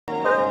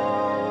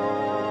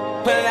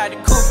Pulling out the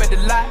coupe at the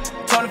lot.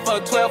 20 for a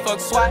 12 for a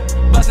SWAT.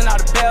 Busting all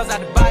the bells out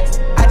the box.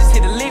 I just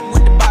hit a lick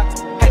with the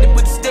box. Had to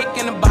put the stick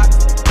in the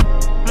box.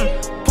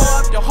 Pour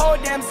up the whole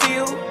damn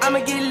seal. I'ma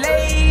get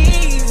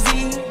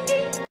lazy.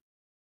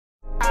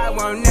 I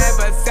won't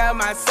never sell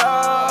my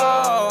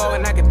soul,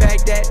 and I can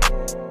back that.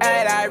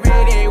 And I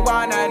really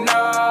wanna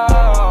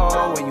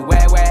know where you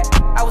at, where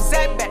I was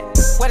at back,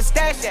 where the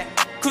stash at.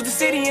 Cruise the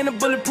city in a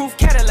bulletproof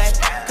Cadillac,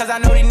 cause I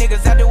know these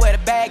niggas out there where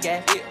the bag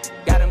at.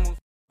 Gotta move.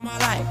 My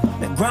life,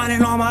 been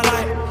grinding all my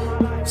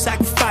life.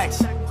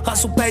 Sacrifice,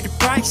 hustle paid the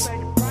price.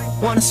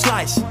 Want a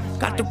slice,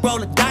 got to roll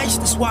the dice.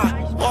 That's why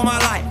all my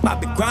life I've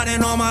been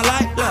grinding all my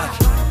life. Look,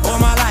 all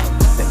my life,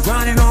 been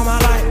grinding all my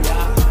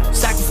life.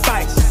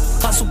 Sacrifice,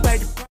 hustle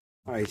paid the price.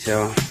 Alright,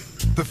 y'all.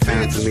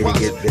 Time for me to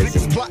get busy.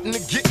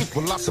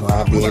 So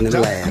I'll be in the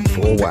lab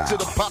for a while.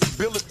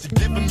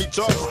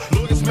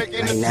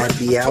 Might not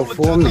be out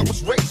for a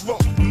minute.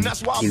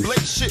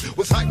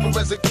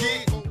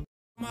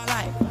 My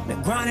life,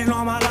 been grinding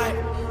all my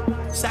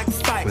life.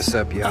 Sacrifice. What's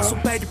up, y'all? Hustle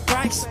paid the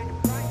price.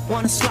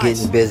 Want a slice,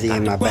 getting busy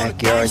in my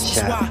backyard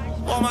shop.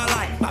 All my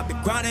life, I've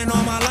been grinding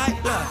all my life.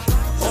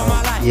 All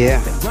my life,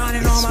 yeah, it's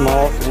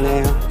small for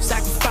now.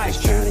 Just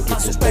trying to get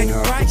this thing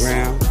off the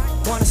ground.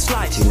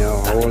 But you know,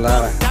 a whole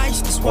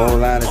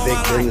lot of big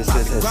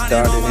businesses have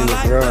started in the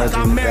garage in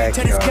the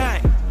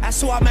backyard.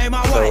 So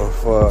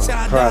for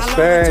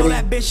prosperity,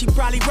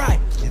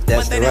 if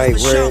that's the right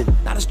word,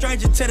 not a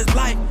stranger to this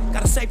life.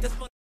 Gotta save this.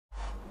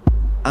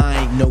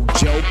 I ain't no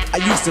joke. I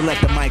used to let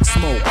the mic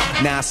smoke.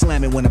 Now I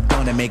slam it when I'm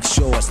done and make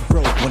sure it's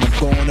broke. When I'm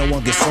gone, no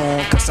one gets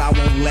on, cause I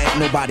won't let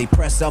nobody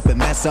press up and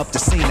mess up the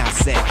scene I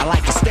set. I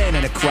like to stand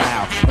in the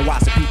crowd and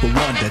watch the people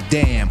wonder,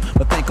 damn.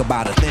 But think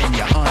about it, then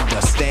you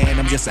understand.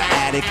 I'm just an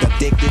addict,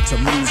 addicted to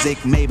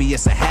music. Maybe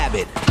it's a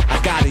habit, I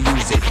gotta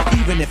use it.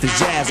 Even if it's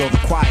jazz or the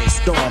quiet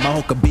storm, I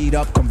hook a beat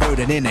up, convert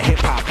it into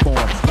hip-hop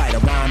form. Write a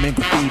rhyme and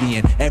graffiti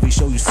in every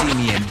show you see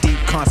me in. Deep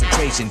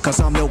concentration, cause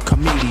I'm no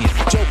comedian.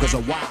 Jokers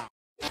are wild.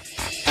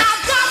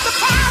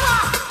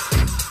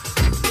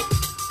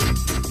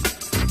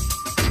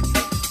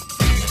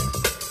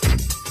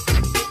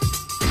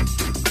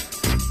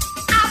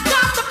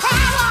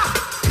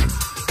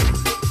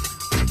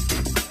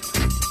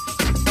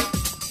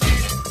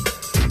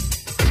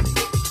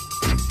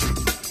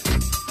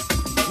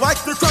 Like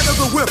the crack of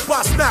the whip,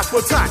 I snap,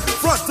 attack,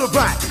 front to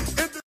back.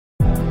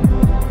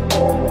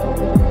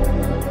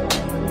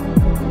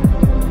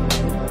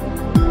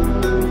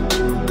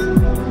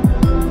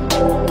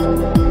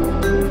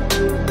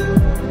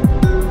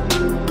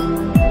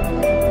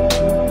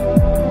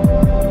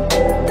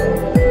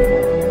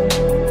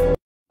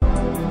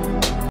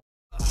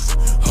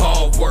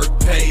 Hard work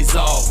pays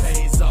off.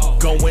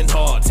 Going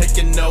hard,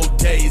 taking no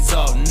days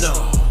off. No.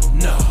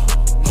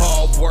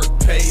 Hard work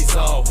pays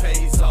off.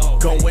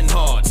 Going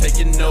hard,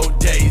 taking no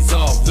days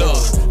off. Look,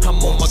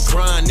 I'm on my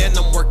grind and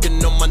I'm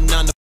working on my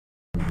 9 to.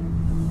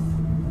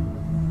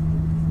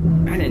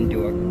 I didn't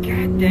do a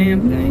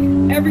goddamn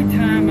thing. Every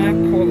time I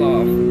pull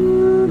off,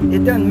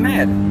 it doesn't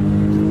matter.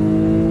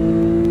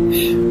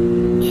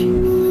 Jesus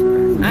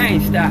Christ. I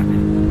ain't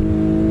stopping.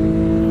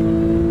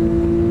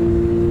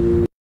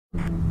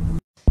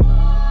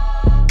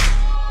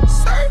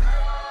 Sir,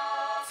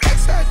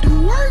 flex I do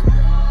work.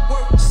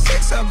 Work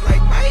 6 I'm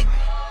like Mike.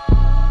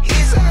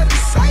 He's out of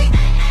sight.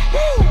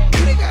 Woo,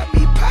 they got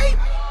me pipe.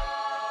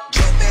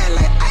 Joe man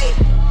like Ike.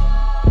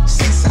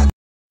 6 I.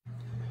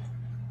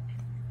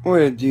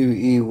 what it do,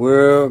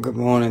 E-World? Good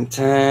morning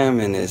time,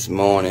 and it's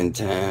morning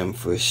time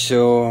for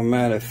sure.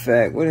 Matter of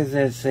fact, what does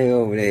that say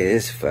over there?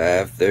 It's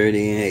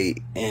 5:30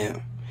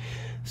 a.m.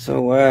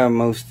 So while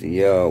most of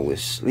y'all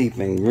was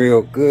sleeping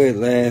real good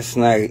last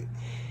night,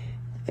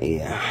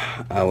 yeah,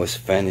 I was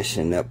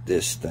finishing up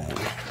this thing.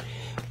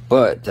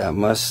 But I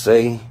must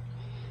say,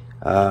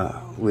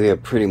 we're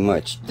pretty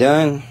much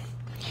done.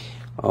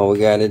 All we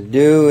gotta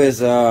do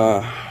is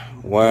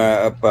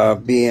wire up our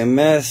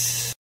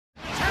BMS.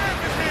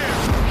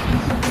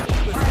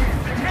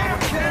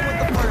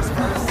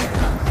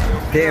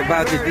 They're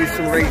about to do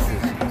some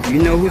races.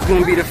 You know who's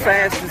gonna be the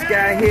fastest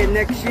guy here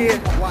next year?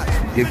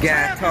 The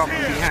guy talking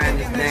behind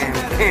this damn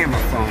camera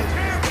phone.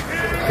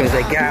 Cause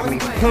they got me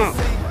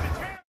pumped.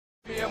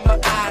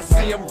 I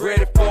see I'm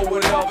ready for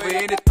whatever.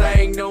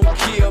 Anything don't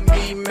kill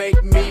me,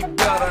 make me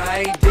better.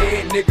 I ain't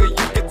dead, nigga. You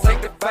can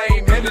take the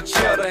fame and the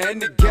cheddar and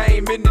the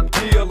game and the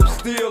deal. I'm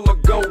still a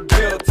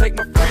go-getter. Take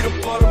my freedom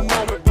for the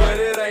moment, but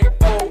it ain't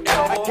forever.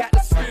 I got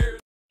the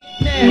spirit.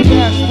 Man,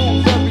 cash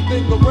moves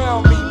everything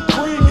around me.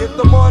 Green, get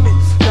the money.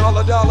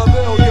 Dollar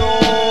bill, yo.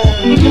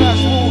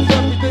 Cash moves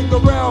everything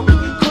around me.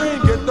 Green,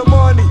 get the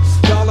money.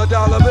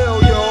 Dollar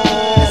bill, yo.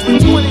 It's been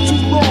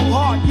 22 long,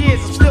 hard years.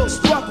 I'm still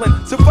struggling.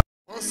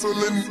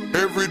 Hustling,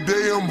 every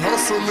day I'm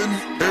hustling,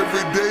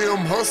 every day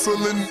I'm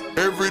hustling,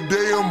 every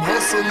day I'm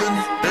hustling,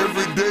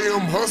 every day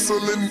I'm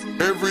hustling,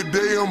 every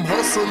day I'm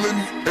hustling,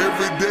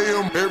 every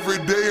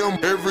day I'm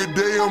hustling, every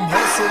day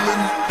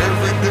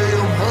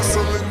I'm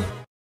hustling.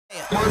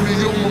 Money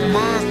on my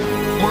mind,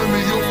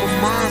 money on my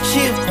mind,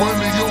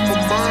 money on my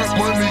mind,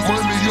 money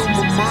on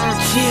my mind,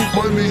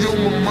 money on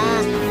my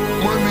mind.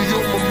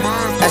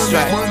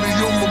 That's right. Money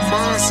on my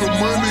mind, so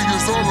money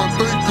is all I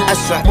think of.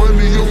 That's right.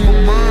 Money on my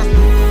mind,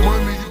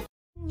 money.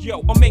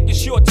 Yo, I'm making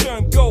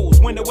short-term goals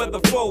when the weather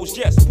flows.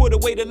 Just put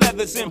away the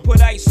leathers and put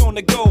ice on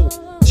the gold.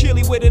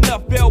 Chilly with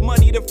enough bail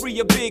money to free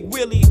a big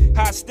Willie.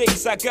 High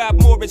stakes, I got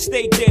more at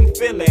stake than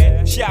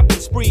Philly. Shopping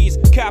sprees,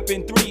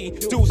 copping 3.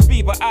 Deuce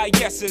Beaver,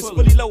 IS's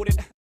fully loaded.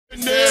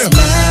 Smile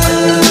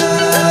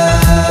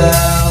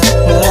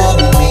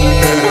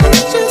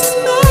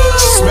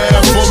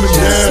for me,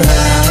 yeah.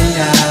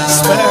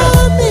 Smile.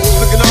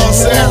 Look at all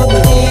sad.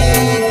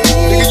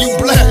 Nigga, you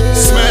black.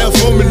 Smile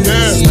for me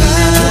now.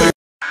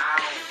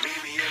 Meet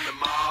me in the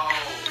mall,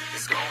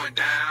 it's going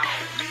down.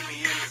 Meet me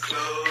in the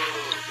club,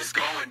 it's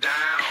going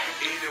down.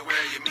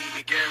 Anywhere you meet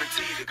me,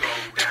 guaranteed to go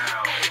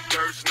down.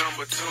 Thirst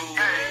number 2,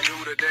 do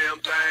the damn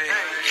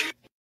thing.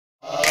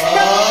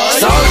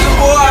 Soldier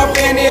boy, I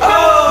finish.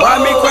 Why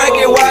me crank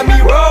it? Why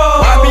me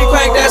roll? Why me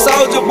crank that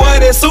soldier boy?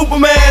 That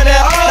Superman?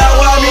 That now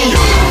why me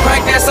you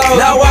crank that soldier?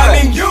 Now why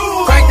me you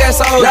crank that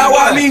soldier? Now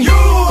why me you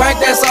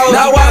crank that soldier?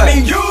 Now why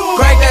me you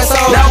crank that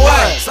soldier? Now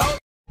what?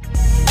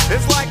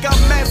 It's like a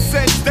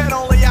message that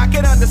only I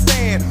can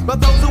understand. But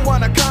those who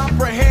wanna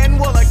comprehend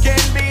will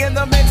again be in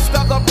the midst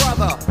of the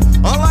brother.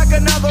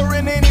 Unlike another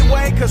in any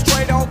way, cause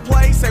Trey don't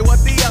play. Say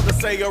what the others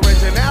say,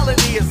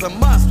 originality is a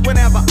must.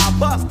 Whenever I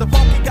bust the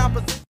funky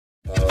composition.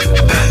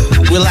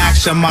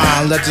 Relax your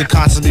mind, let your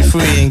conscience be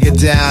free and get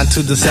down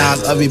to the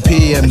sounds of your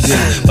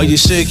PMD. But you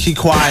should keep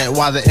quiet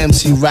while the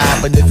MC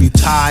rap. But if you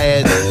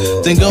tired,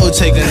 then go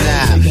take a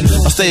nap.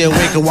 Or stay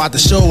awake and watch the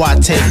show I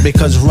take,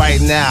 because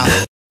right now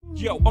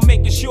Yo, I'm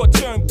making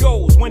short-term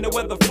goals when the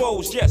weather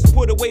flows. Just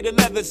put away the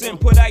leathers and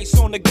put ice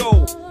on the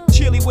gold.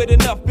 Chilly with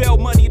enough bail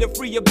money to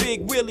free a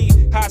big Willie.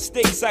 High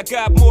stakes, I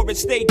got more at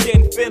stake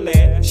than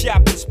Philly.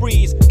 Shopping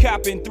sprees,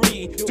 copping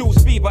 3.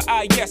 Deuce Beaver,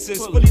 IS's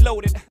fully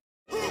loaded.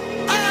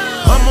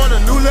 I'm on a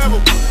new level.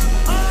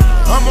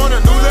 I'm on a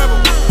new level.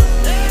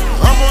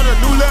 I'm on a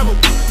new level.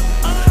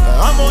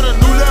 I'm on a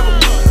new level.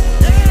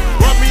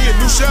 Brought me a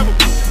new shovel.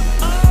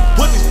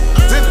 Put these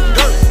in the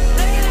dirt.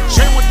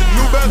 Chain with the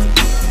new bezel.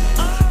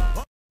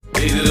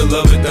 Needed to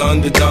love it, the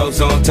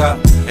underdogs on top.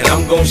 And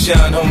I'm gon'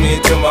 shine, homie,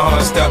 until my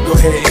heart stop. Go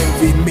ahead,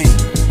 envy me.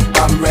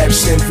 I'm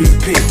Raps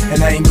MVP,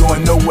 and I ain't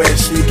going nowhere,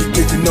 so you can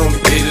get to know me.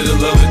 Needed to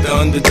love it, the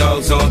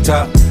underdogs on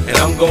top. And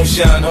I'm gon'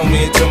 shine,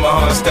 homie, until my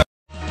heart stop.